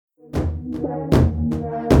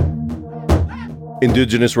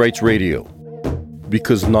Indigenous Rights Radio,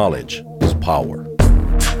 because knowledge is power.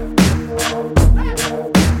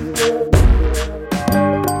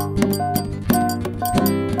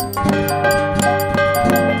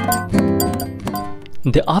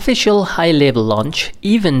 The official high-level launch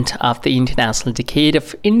event of the International Decade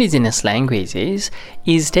of Indigenous Languages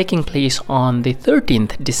is taking place on the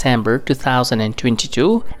 13th December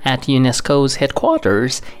 2022 at UNESCO's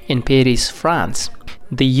headquarters in Paris, France.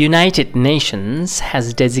 The United Nations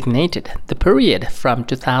has designated the period from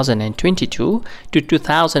 2022 to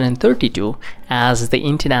 2032 as the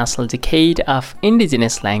International Decade of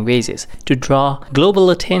Indigenous Languages to draw global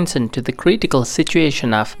attention to the critical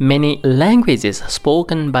situation of many languages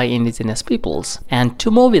spoken by indigenous peoples and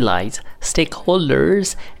to mobilize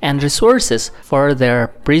stakeholders and resources for their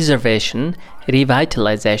preservation,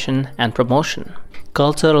 revitalization, and promotion.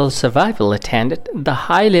 Cultural Survival attended the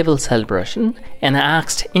high-level celebration and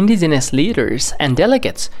asked indigenous leaders and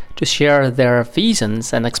delegates to share their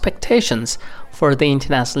visions and expectations for the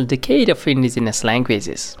International Decade of Indigenous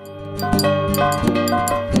Languages.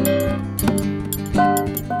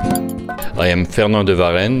 I am Fernand de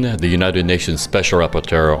Varenne, the United Nations Special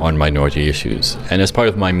Rapporteur on Minority Issues. And as part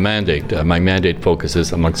of my mandate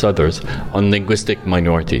focuses, amongst others, on linguistic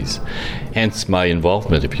minorities. Hence my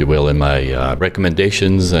involvement, if you will, in my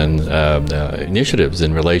recommendations and initiatives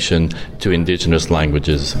in relation to indigenous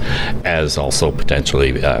languages as also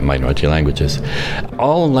potentially minority languages.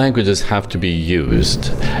 All languages have to be used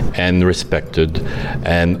and respected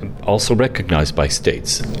and also recognized by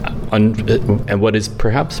states. And what is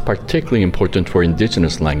perhaps particularly important for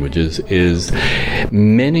indigenous languages is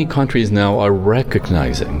many countries now are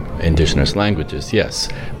recognizing indigenous languages, yes,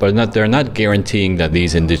 but they're not guaranteeing that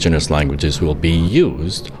these indigenous languages will be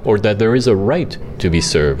used or that there is a right to be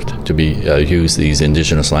served, to be use these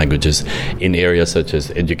indigenous languages in areas such as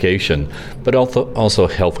education, but also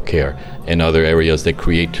healthcare and other areas that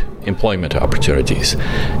create employment opportunities,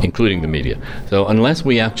 including the media. So unless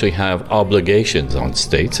we actually have obligations on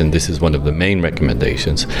states, and this is one of the main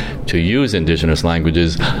recommendations, to use indigenous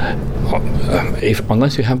languages,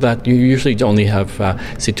 unless you have that, you usually only have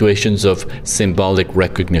situations of symbolic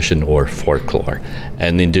recognition or folklore.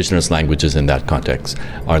 And indigenous languages in that context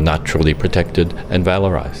are not truly protected and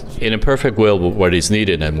valorized. In a perfect world, what is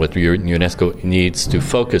needed and what UNESCO needs to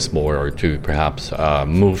focus more or to perhaps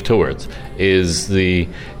move towards is the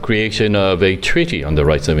creation of a treaty on the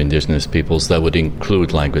rights of indigenous peoples that would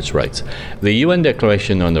include language rights. The UN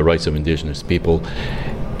Declaration on the Rights of Indigenous People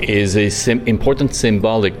is an important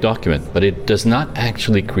symbolic document, but it does not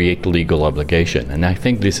actually create legal obligation. And I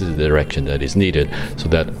think this is the direction that is needed so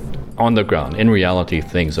that on the ground, in reality,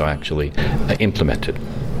 things are actually implemented.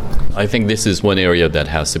 I think this is one area that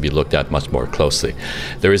has to be looked at much more closely.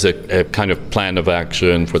 There is a kind of plan of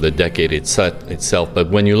action for the decade itself, but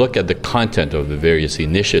when you look at the content of the various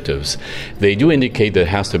initiatives, they do indicate there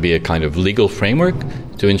has to be a kind of legal framework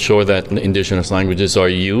to ensure that indigenous languages are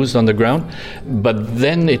used on the ground, but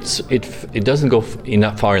then it doesn't go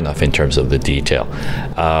far enough in terms of the detail,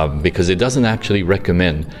 because it doesn't actually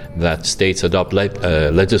recommend that states adopt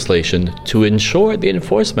legislation to ensure the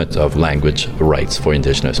enforcement of language rights for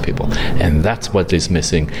indigenous people. And that's what is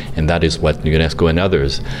missing, and that is what UNESCO and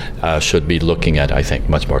others should be looking at, I think,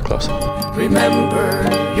 much more closely. Remember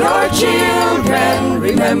your children,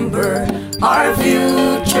 remember our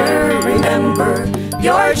future, remember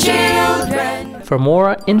your children. For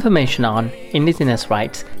more information on indigenous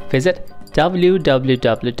rights, visit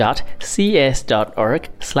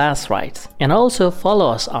www.cs.org/rights and also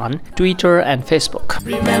follow us on Twitter and Facebook.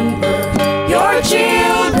 Remember your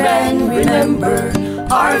children, remember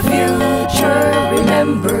our future,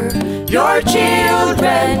 remember your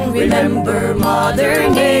children, remember Mother